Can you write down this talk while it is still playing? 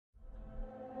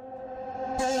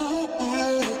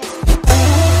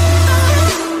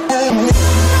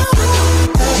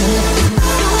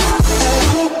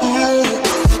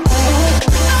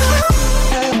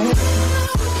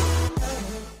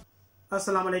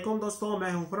अस्सलाम वालेकुम दोस्तों,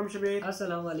 मैं हूं खुरम शबीर।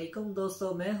 अस्सलाम वालेकुम दोस्तों,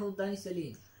 मैं हूं दानिश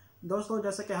सलीम। दोस्तों,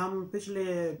 जैसे कि हम पिछले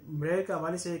ब्रेक के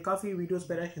हवाले से काफ़ी वीडियोस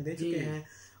पे रिएक्शन दे चुके हैं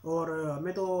और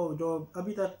हमें तो जो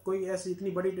अभी तक कोई ऐसी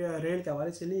इतनी बड़ी रेल के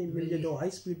हवाले से नहीं मिली है जो हाई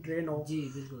स्पीड ट्रेन हो जी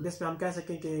बिल्कुल, जिस पे हम कह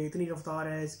सकें कि इतनी रफ्तार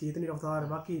है, इसकी इतनी रफ्तार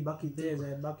बाकी बाकी तेज़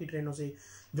है बाकी ट्रेनों से,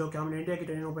 जो कि हमने इंडिया की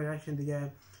ट्रेनों पर रिएक्शन दिया है।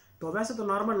 तो वैसे तो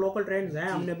नॉर्मल लोकल ट्रेन हैं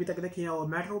हमने अभी तक देखी हैं, और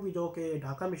मेट्रो भी जो कि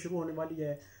ढाका में शुरू होने वाली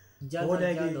है हो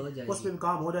जाएगी, उस पर भी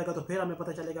काम हो जाएगा तो फिर हमें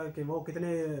पता चलेगा कि वो कितने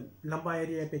लंबा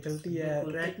एरिया पे चलती है,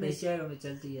 ट्रैक में शहरों में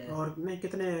चलती है और नहीं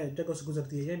कितने जगह से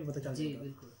गुजरती है, ये भी पता चल जाएगा।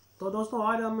 बिल्कुल। तो दोस्तों,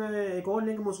 आज हम एक और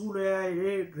लिंक मौसूल है,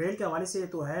 ये रेल के हवाले से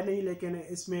तो है नहीं, लेकिन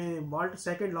इसमें world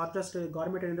second largest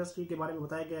garment industry के बारे में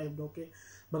बताया गया है जो कि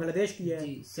बांग्लादेश की है।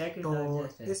 तो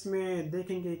इसमें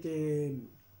देखेंगे कि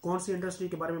कौन सी इंडस्ट्री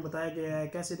के बारे में बताया गया है,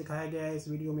 कैसे दिखाया गया है इस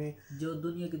वीडियो में, जो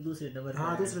दुनिया के दूसरे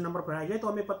नंबर दूसरे नंबर पर है। ये तो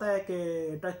हमें पता है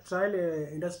कि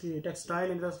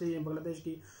टेक्सटाइल इंडस्ट्री बांग्लादेश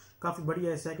की काफ़ी बड़ी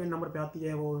है, सेकंड नंबर पे आती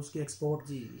है वो उसकी एक्सपोर्ट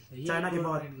चाइना के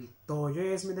बाद। तो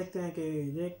ये इसमें देखते हैं कि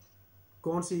ये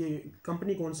कौन सी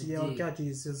कंपनी कौन सी है और क्या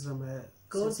चीज़ सिस्टम है,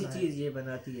 कौन सी चीज़ ये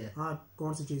बनाती है। हाँ,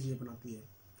 कौन सी चीज़ ये बनाती है।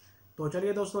 तो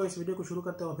चलिए दोस्तों, इस वीडियो को शुरू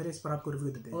करते हैं और फिर इस पर आपको रिव्यू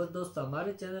देते हैं। और दोस्तों,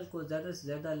 हमारे चैनल को ज़्यादा से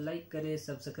ज़्यादा लाइक करें,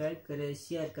 सब्सक्राइब करें,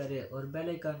 शेयर करें और बेल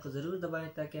आइकन को ज़रूर दबाएं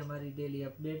ताकि हमारी डेली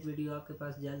अपडेट वीडियो आपके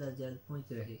पास जल्द से जल्द पहुंच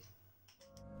रहे।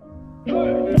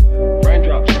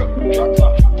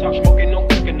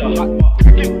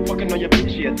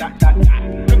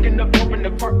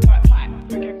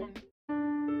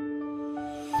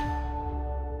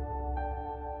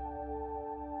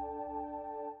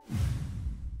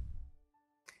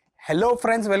 Hello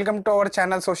friends, welcome to our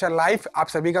channel social life. आप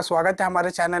सभी का स्वागत है हमारे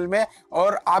चैनल में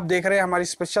और आप देख रहे हैं हमारी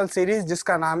स्पेशल सीरीज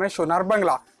जिसका नाम है सोनार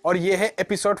बंगला और ये है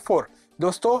एपिसोड 4।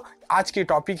 दोस्तों, आज की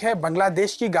टॉपिक है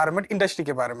बांग्लादेश की गारमेंट इंडस्ट्री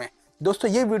के बारे में।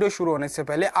 दोस्तों, ये वीडियो शुरू होने से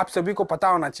पहले आप सभी को पता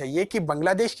होना चाहिए कि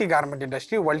बांग्लादेश की गारमेंट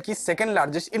इंडस्ट्री वर्ल्ड की सेकेंड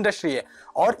लार्जेस्ट इंडस्ट्री है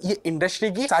और ये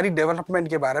इंडस्ट्री की सारी डेवलपमेंट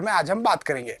के बारे में आज हम बात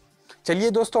करेंगे।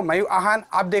 चलिए दोस्तों, मैं आहान,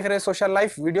 आप देख रहे हैं सोशल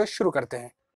लाइफ। वीडियो शुरू करते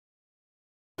हैं।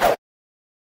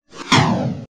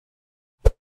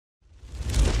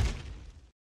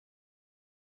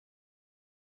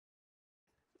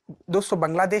 दोस्तों,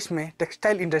 बांग्लादेश में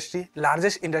टेक्सटाइल इंडस्ट्री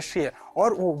लार्जेस्ट इंडस्ट्री है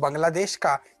और वो बांग्लादेश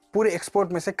का पूरे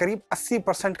एक्सपोर्ट में से करीब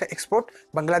 80% का एक्सपोर्ट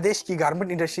बांग्लादेश की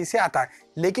गारमेंट इंडस्ट्री से आता है।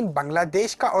 लेकिन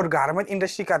बांग्लादेश का और गारमेंट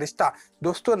इंडस्ट्री का रिश्ता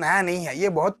दोस्तों नया नहीं है, ये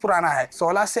बहुत पुराना है।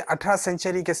 16 से 18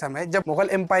 सेंचुरी के समय जब मुगल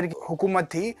एम्पायर की हुकूमत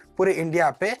थी पूरे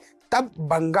इंडिया पे, तब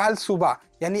बंगाल सूबा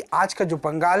यानी आज का जो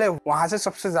बंगाल है वहां से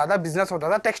सबसे ज्यादा बिजनेस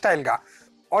होता था टेक्सटाइल का।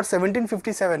 और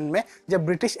 1757 में जब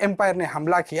ब्रिटिश एम्पायर ने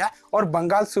हमला किया और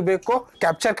बंगाल सूबे को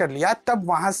कैप्चर कर लिया, तब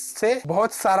वहां से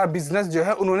बहुत सारा बिजनेस जो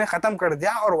है उन्होंने खत्म कर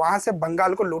दिया और वहां से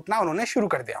बंगाल को लूटना उन्होंने शुरू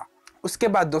कर दिया। उसके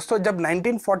बाद दोस्तों, जब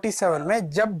 1947 में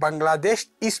जब बांग्लादेश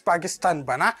ईस्ट पाकिस्तान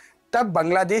बना, तब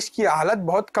बांग्लादेश की हालत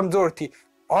बहुत कमजोर थी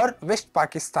और वेस्ट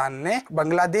पाकिस्तान ने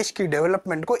बांग्लादेश की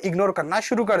डेवलपमेंट को इग्नोर करना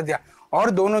शुरू कर दिया और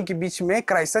दोनों के बीच में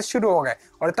क्राइसिस शुरू हो गए।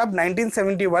 और तब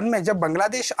 1971 में जब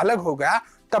बांग्लादेश अलग हो गया,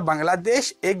 तब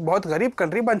बांग्लादेश एक बहुत गरीब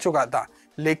कंट्री बन चुका था,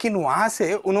 लेकिन वहां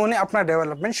से उन्होंने अपना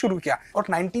डेवलपमेंट शुरू किया और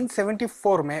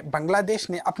 1974 में बांग्लादेश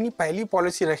ने अपनी पहली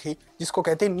पॉलिसी रखी जिसको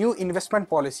कहते हैं न्यू इन्वेस्टमेंट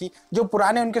पॉलिसी। जो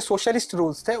पुराने उनके सोशलिस्ट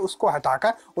रूल्स थे उसको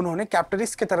हटाकर उन्होंने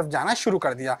कैपिटलिस्ट की तरफ जाना शुरू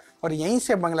कर दिया और यहीं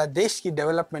से बांग्लादेश की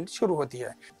डेवलपमेंट शुरू होती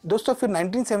है। दोस्तों, फिर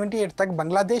 1978 तक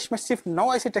बांग्लादेश में सिर्फ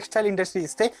 9 ऐसे टेक्सटाइल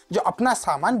इंडस्ट्रीज थे जो अपना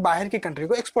सामान बाहर की कंट्री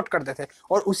को एक्सपोर्ट करते थे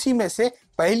और उसी में से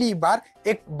पहली बार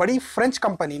एक बड़ी फ्रेंच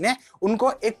कंपनी ने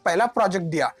उनको एक पहला प्रोजेक्ट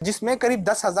दिया जिसमें करीब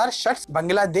 10,000 शर्ट्स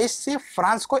बांग्लादेश से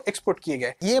फ्रांस को एक्सपोर्ट किए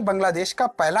गए। ये बांग्लादेश का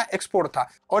पहला एक्सपोर्ट था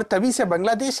और तभी से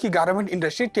बांग्लादेश की गारमेंट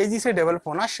इंडस्ट्री तेजी से डेवलप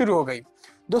होना शुरू हो गई।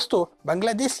 दोस्तों,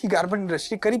 बांग्लादेश की गारमेंट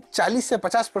इंडस्ट्री करीब 40 से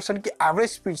 50% की एवरेज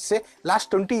स्पीड से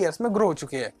लास्ट 20 इयर्स में ग्रो हो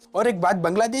चुकी है। और एक बात,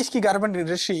 बांग्लादेश की गारमेंट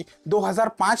इंडस्ट्री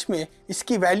 2005 में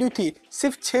इसकी वैल्यू थी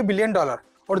सिर्फ $6 बिलियन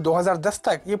और 2010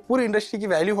 तक ये पूरी इंडस्ट्री की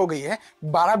वैल्यू हो गई है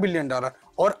 $12 बिलियन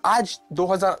और आज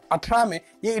 2018 में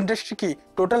ये इंडस्ट्री की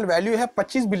टोटल वैल्यू है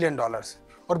 $25 बिलियन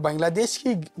और बांग्लादेश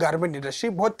की गारमेंट इंडस्ट्री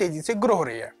बहुत तेजी से ग्रो हो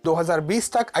रही है।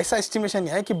 2020 तक ऐसा एस्टिमेशन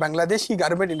है कि बांग्लादेश की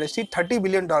गारमेंट इंडस्ट्री $30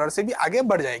 बिलियन से भी आगे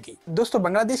बढ़ जाएगी। दोस्तों,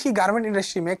 बांग्लादेश की गारमेंट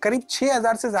इंडस्ट्री में करीब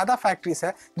 6,000 से ज्यादा फैक्ट्रीज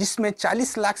है जिसमें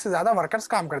 40 लाख से ज्यादा वर्कर्स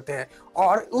काम करते हैं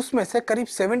और उसमें से करीब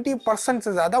 70%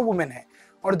 से ज्यादा वुमेन है।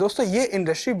 और दोस्तों, ये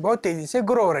इंडस्ट्री बहुत तेजी से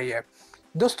ग्रो हो रही है।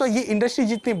 दोस्तों ये इंडस्ट्री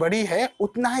जितनी बड़ी है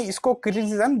उतना ही इसको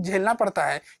क्रिटिसिज्म झेलना पड़ता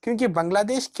है, क्योंकि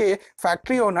बांग्लादेश के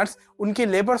फैक्ट्री ओनर्स उनके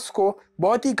लेबर्स को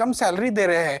बहुत ही कम सैलरी दे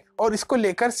रहे हैं और इसको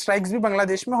लेकर स्ट्राइक्स भी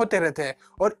बांग्लादेश में होते रहते हैं।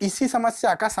 और इसी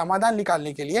समस्या का समाधान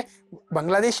निकालने के लिए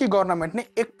बांग्लादेशी गवर्नमेंट ने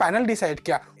एक पैनल डिसाइड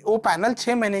किया। वो पैनल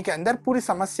 6 महीने के अंदर पूरी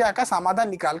समस्या का समाधान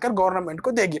निकालकर गवर्नमेंट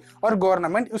को देगी और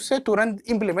गवर्नमेंट उससे तुरंत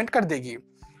इम्प्लीमेंट कर देगी।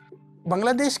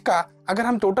 बांग्लादेश का अगर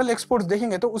हम टोटल एक्सपोर्ट्स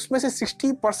देखेंगे तो उसमें से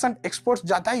 60% एक्सपोर्ट्स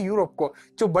जाता है यूरोप को।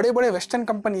 जो बड़े बड़े वेस्टर्न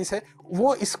कंपनीज है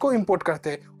वो इसको इंपोर्ट करते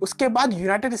हैं। उसके बाद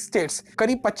यूनाइटेड स्टेट्स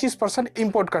करीब 25%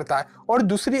 इंपोर्ट करता है और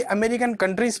दूसरी अमेरिकन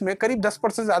कंट्रीज में करीब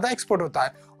 10% ज्यादा एक्सपोर्ट होता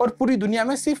है और पूरी दुनिया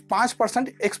में सिर्फ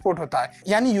 5% एक्सपोर्ट होता है।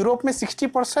 यानी यूरोप में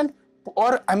 60%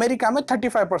 और अमेरिका में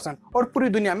 35% और पूरी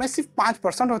दुनिया में सिर्फ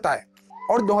 5% होता है।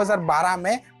 और 2012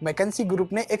 में मैकेंसी ग्रुप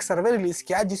ने एक सर्वे रिलीज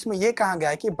किया जिसमें यह कहा गया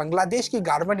है कि बांग्लादेश की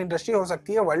गारमेंट इंडस्ट्री हो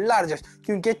सकती है वर्ल्ड लार्जेस्ट,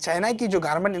 क्योंकि चाइना की जो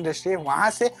गारमेंट इंडस्ट्री है वहां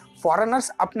से फॉरेनर्स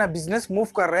अपना बिजनेस मूव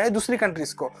कर रहे हैं दूसरी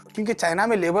कंट्रीज को, क्योंकि चाइना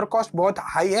में लेबर कॉस्ट बहुत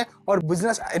हाई है और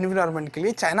बिजनेस एनवायरनमेंट के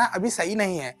लिए चाइना अभी सही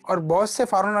नहीं है। और बहुत से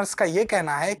फॉरेनर्स का ये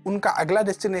कहना है उनका अगला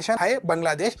डेस्टिनेशन है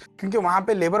बांग्लादेश, क्योंकि वहां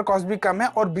पे लेबर कॉस्ट भी कम है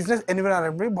और बिजनेस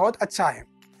एनवायरनमेंट भी बहुत अच्छा है।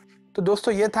 तो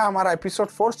दोस्तों ये था हमारा एपिसोड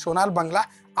 4 सोनार बंगला।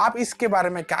 आप इसके बारे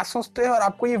में क्या सोचते हैं और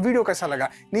आपको ये वीडियो कैसा लगा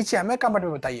नीचे हमें कमेंट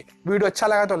में बताइए। वीडियो अच्छा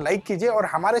लगा तो लाइक कीजिए और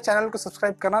हमारे चैनल को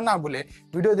सब्सक्राइब करना ना भूलें।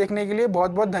 वीडियो देखने के लिए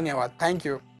बहुत बहुत धन्यवाद। Thank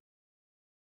you.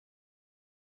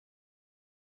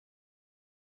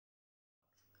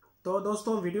 तो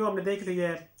दोस्तों वीडियो हमने देख ली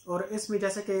है और इसमें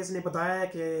जैसे कि इसने बताया है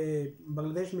कि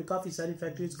बांग्लादेश में काफ़ी सारी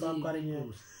फैक्ट्रीज काम कर रही हैं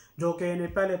जो कि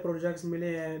इन्हें पहले प्रोजेक्ट्स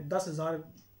मिले हैं 10,000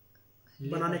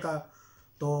 बनाने का,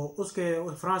 तो उसके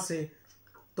फ्रांस से।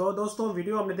 तो दोस्तों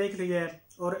वीडियो हमने देख ली है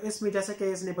और इसमें जैसे कि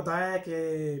इसने बताया है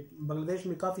कि बांग्लादेश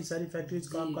में काफ़ी सारी फैक्ट्रीज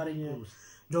काम कर रही हैं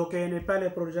जो कि इन्हें पहले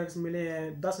प्रोजेक्ट्स मिले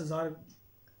हैं 10,000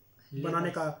 बनाने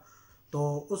का, तो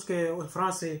उसके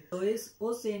फ्रांस से। तो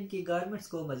उससे इनकी गारमेंट्स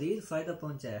को मजीद फायदा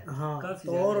पहुंचा है। हाँ,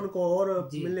 तो और उनको और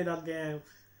मिलने लग गए हैं,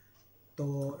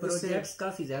 तो प्रोजेक्ट्स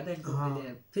काफी ज्यादा इनको मिले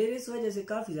हैं, फिर इस वजह से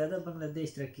काफी ज्यादा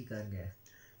बांग्लादेश तरक्की कर गया है।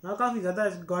 हाँ, काफी ज्यादा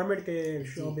गवर्नमेंट के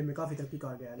शोबे में काफी तरक्की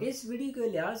कर गया है। इस वीडियो के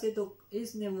लिहाज से तो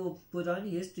इसने वो पुरानी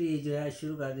हिस्ट्री जो है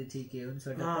शुरू कर दी थी कि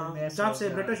 1978 में जब से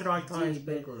ब्रिटिश राज था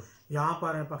बिल्कुल यहाँ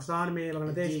पर पाकिस्तान में,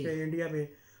 बांग्लादेश पे, इंडिया में,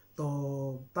 तो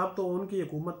तब तो उनकी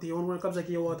हुकूमत थी, उन्होंने कब्जा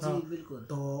किया हुआ था।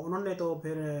 तो उन्होंने तो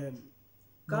फिर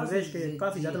बांग्लादेश के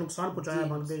काफी ज्यादा नुकसान पहुंचाया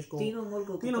बांग्लादेश को, तीनों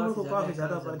मुल्कों को काफी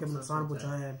ज्यादा नुकसान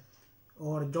पहुंचाया है।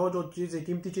 और जो चीजें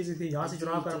कीमती चीजें थी यहाँ से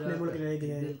चुरा कर अपने मुल्क ले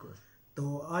गए हैं,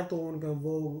 तो आज तो उनका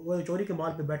वो चोरी के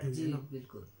माल पे बैठे हुए हैं ना।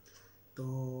 बिल्कुल।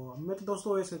 तो मैं तो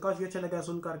दोस्तों इससे काफी अच्छा लगा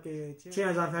सुन करके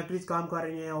 6,000 फैक्ट्रीज काम कर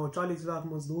रही हैं और 40 लाख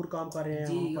मजदूर काम कर रहे हैं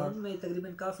जी, उनमें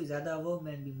तकरीबन काफी ज्यादा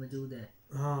वुमेन भी मौजूद है।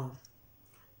 हाँ,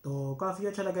 तो काफी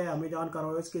अच्छा लगा हमें जानकर।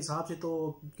 और इसके हिसाब से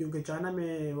तो क्योंकि चाइना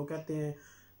में वो कहते हैं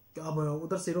कि अब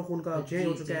उधर से रुख उनका चेंज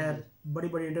हो चुका है, बड़ी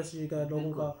बड़ी इंडस्ट्री का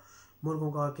लोगों का,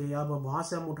 मुल्कों का, कि अब वहाँ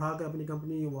से हम उठा के अपनी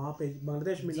कंपनी वहाँ पे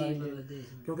बांग्लादेश में लाएंगे,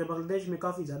 क्योंकि बांग्लादेश में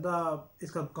काफ़ी ज़्यादा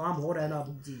इसका काम हो रहा है ना।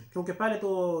 क्योंकि पहले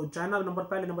तो चाइना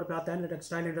पहले नंबर पे आता है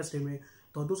टेक्सटाइल इंडस्ट्री में,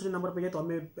 तो दूसरे नंबर पे ये तो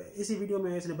हमें इसी वीडियो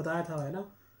में इसने बताया था, है ना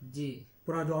जी,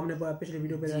 पूरा जो हमने पिछले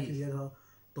वीडियो पे देख लिया था,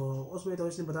 तो उसमें तो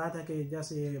इसने बताया था कि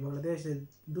जैसे बांग्लादेश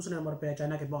दूसरे नंबर पे है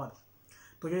चाइना के बाद।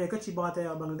 तो ये एक अच्छी बात है,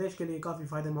 बांग्लादेश के लिए काफ़ी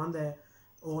फ़ायदेमंद है।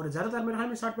 और ज़्यादातर मेरे ख्याल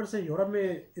में 60% यूरोप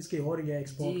में इसकी हो रही है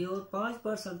एक्सपोर्ट जी, और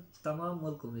 5% तमाम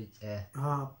मुल्कों में है।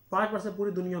 हाँ, 5%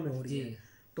 पूरी दुनिया में हो रही है,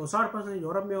 तो 60%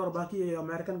 यूरोप में और बाकी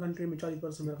अमेरिकन कंट्री में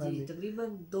 40% मेरे ख्याल में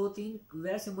तकरीबन 2-3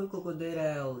 वैसे मुल्कों को दे रहा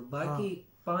है और बाकी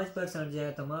 5% जो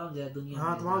है तमाम जो है दुनिया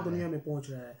में, तमाम दुनिया में पहुंच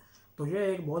रहा है। तो ये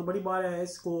एक बहुत बड़ी बात है,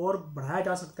 इसको और बढ़ाया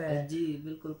जा सकता है जी।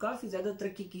 बिल्कुल, काफी ज्यादा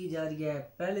तरक्की की जा रही है।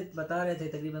 पहले बता रहे थे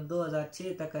तकरीबन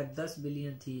 2006 तक 10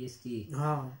 बिलियन थी इसकी,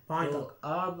 हाँ 5 तो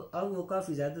अब वो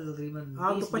काफी ज्यादा तकरीबन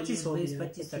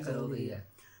 25 तक हो गई है।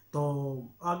 तो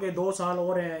आगे 2 साल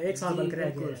और है, 1 साल बल्कि रह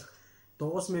गया, तो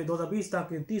उसमें 2020 तक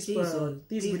 30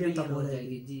 बिलियन तक हो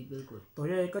जाएगी जी। बिल्कुल, तो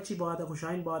ये एक अच्छी बात है,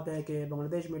 खुशाइन बात है कि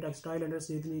बांग्लादेश में टेक्सटाइल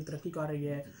इंडस्ट्री इतनी तरक्की कर रही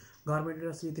है, गारमेंट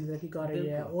इंडस्ट्री इतनी तरक्की कर रही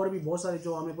है, और भी बहुत सारे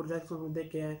जो हमें प्रोजेक्ट्स में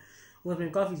देखे हैं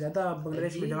उसमें काफ़ी ज़्यादा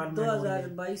बांग्लादेश में डेवलपमेंट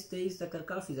 2022-23 तक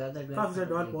काफ़ी ज़्यादा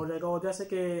डेवलप हो जाएगा। और जैसे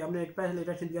कि हमने एक पहले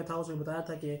इलेक्शन दिया था उसमें बताया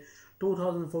था कि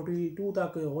 2042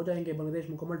 तक हो जाएंगे बांग्लादेश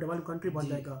मुकम्मल डेवलप कंट्री बन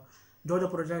जाएगा, जो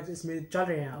प्रोजेक्ट इसमें चल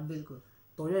रहे हैं। बिल्कुल,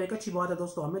 तो ये एक अच्छी बात है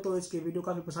दोस्तों। हमें तो इसकी वीडियो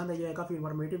काफ़ी पसंद आई है, काफ़ी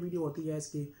इन्फॉर्मेटिव वीडियो होती है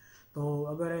इसकी। तो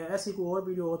अगर ऐसी कोई और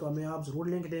वीडियो हो तो हमें आप ज़रूर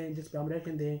लिंक दें जिस पर हम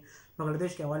रिएक्शन दें,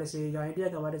 बांग्लादेश के हवाले से या इंडिया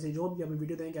के हवाले से, जो भी हमें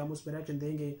वीडियो देंगे हम उस पर रिएक्शन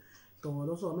देंगे। तो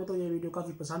दोस्तों हमें तो ये वीडियो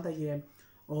काफ़ी पसंद आई है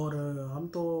और हम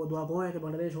तो दुआ गो हैं कि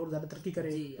बांग्लादेश और ज़्यादा तरक्की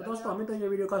करे। तो दोस्तों हमें तो ये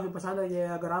वीडियो काफ़ी पसंद आई है।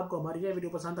 अगर आपको हमारी ये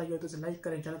वीडियो पसंद आई हो तो इसे लाइक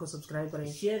करें, चैनल को सब्सक्राइब करें,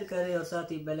 शेयर करें और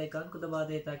साथ ही बेल आइकन को दबा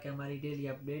दें ताकि हमारी डेली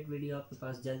अपडेट वीडियो आपके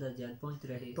पास जल्द से जल्द पहुंच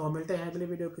रहे। तो मिलते हैं अगली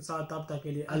वीडियो के साथ, तब तक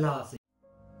के लिए अल्लाह हाफिज़।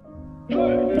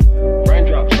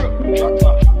 Raindrop, drop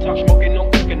top, top smoking, no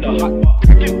cooking the hot pot.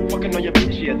 Fucking on your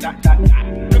bitch, yeah, that.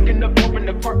 Looking up,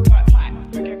 open the park pot.